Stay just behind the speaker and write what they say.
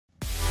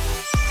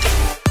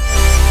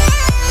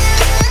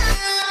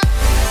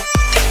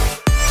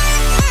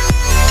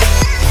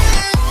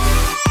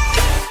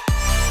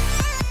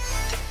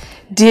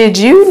Did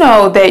you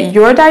know that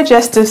your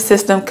digestive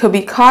system could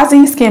be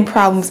causing skin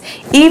problems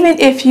even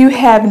if you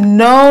have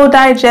no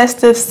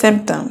digestive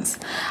symptoms?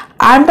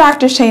 I'm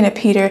Dr. Shayna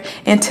Peter,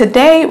 and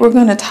today we're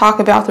going to talk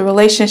about the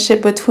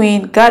relationship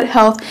between gut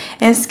health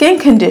and skin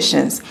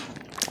conditions.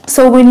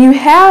 So when you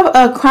have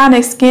a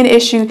chronic skin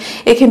issue,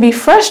 it can be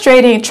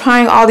frustrating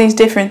trying all these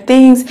different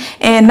things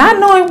and not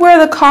knowing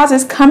where the cause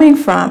is coming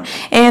from.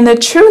 And the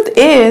truth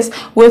is,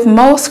 with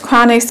most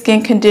chronic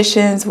skin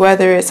conditions,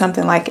 whether it's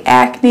something like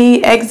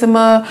acne,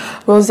 eczema,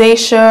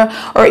 rosacea,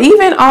 or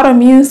even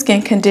autoimmune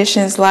skin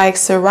conditions like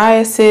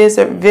psoriasis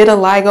or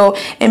vitiligo,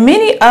 and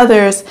many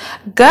others,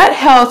 gut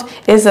health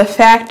is a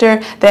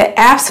factor that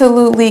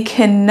absolutely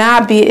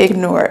cannot be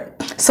ignored.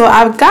 So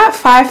I've got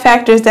 5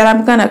 factors that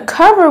I'm going to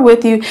cover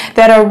with you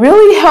that'll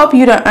really help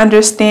you to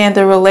understand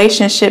the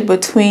relationship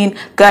between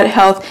gut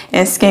health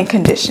and skin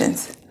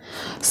conditions.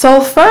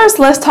 So first,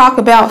 let's talk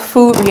about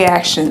food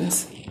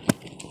reactions.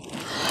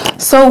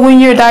 So when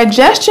your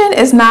digestion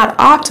is not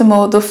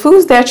optimal, the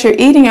foods that you're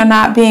eating are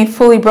not being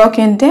fully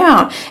broken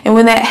down. And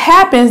when that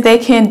happens, they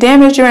can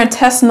damage your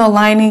intestinal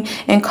lining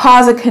and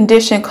cause a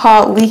condition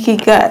called leaky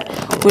gut,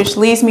 which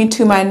leads me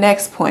to my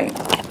next point.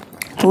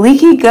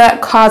 Leaky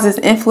gut causes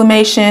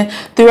inflammation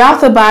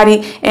throughout the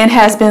body and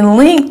has been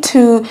linked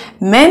to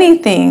many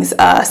things,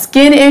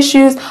 skin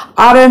issues,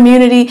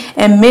 autoimmunity,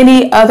 and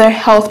many other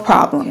health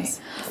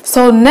problems.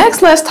 So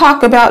next, let's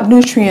talk about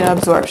nutrient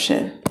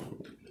absorption.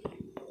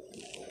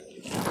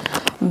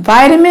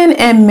 Vitamin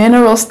and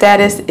mineral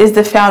status is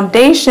the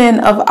foundation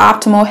of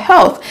optimal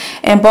health,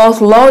 and both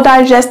low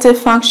digestive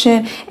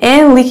function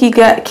and leaky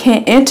gut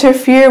can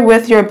interfere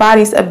with your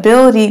body's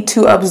ability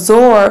to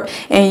absorb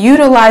and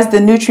utilize the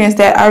nutrients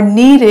that are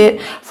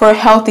needed for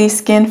healthy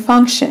skin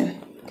function.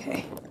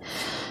 Okay.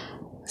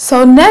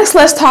 So next,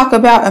 let's talk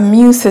about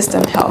immune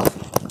system health.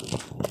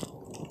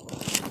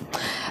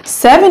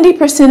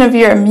 70% of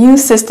your immune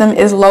system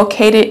is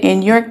located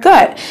in your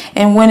gut,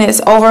 and when it's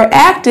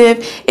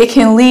overactive, it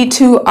can lead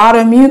to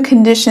autoimmune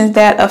conditions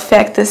that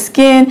affect the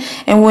skin,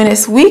 and when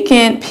it's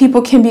weakened,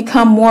 people can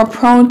become more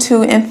prone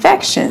to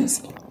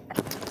infections.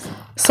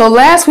 So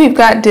last, we've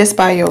got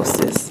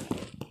dysbiosis.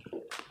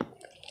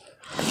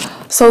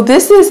 So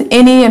this is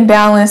any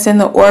imbalance in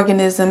the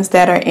organisms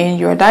that are in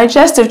your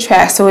digestive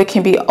tract. So it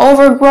can be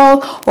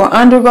overgrowth or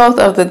undergrowth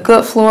of the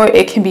gut flora.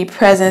 It can be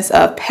presence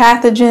of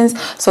pathogens.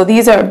 So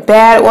these are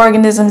bad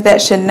organisms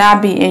that should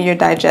not be in your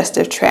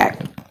digestive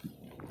tract.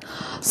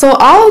 So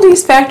all of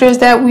these factors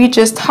that we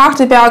just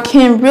talked about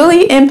can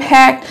really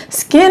impact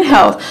skin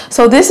health.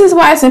 So this is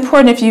why it's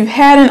important, if you've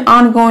had an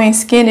ongoing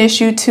skin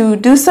issue, to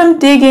do some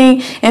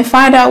digging and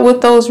find out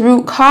what those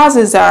root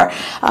causes are.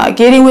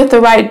 Getting with the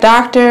right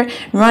doctor,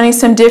 running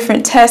some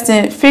different tests,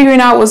 and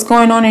figuring out what's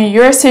going on in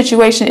your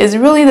situation is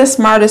really the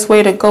smartest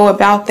way to go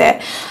about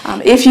that.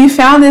 If you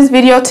found this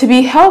video to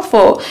be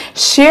helpful,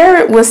 share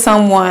it with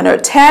someone or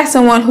tag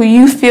someone who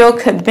you feel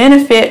could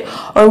benefit,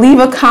 or leave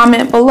a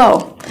comment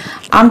below.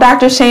 I'm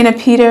Dr. Shayna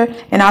Peter,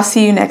 and I'll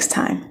see you next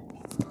time.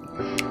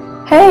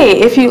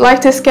 Hey, if you'd like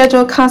to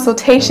schedule a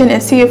consultation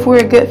and see if we're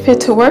a good fit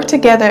to work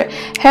together,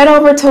 head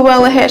over to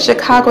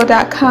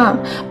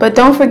wellaheadchicago.com. But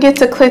don't forget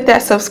to click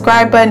that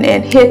subscribe button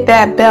and hit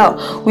that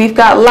bell. We've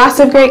got lots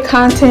of great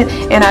content,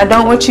 and I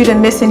don't want you to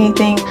miss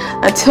anything.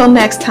 Until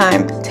next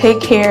time,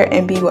 take care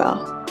and be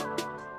well.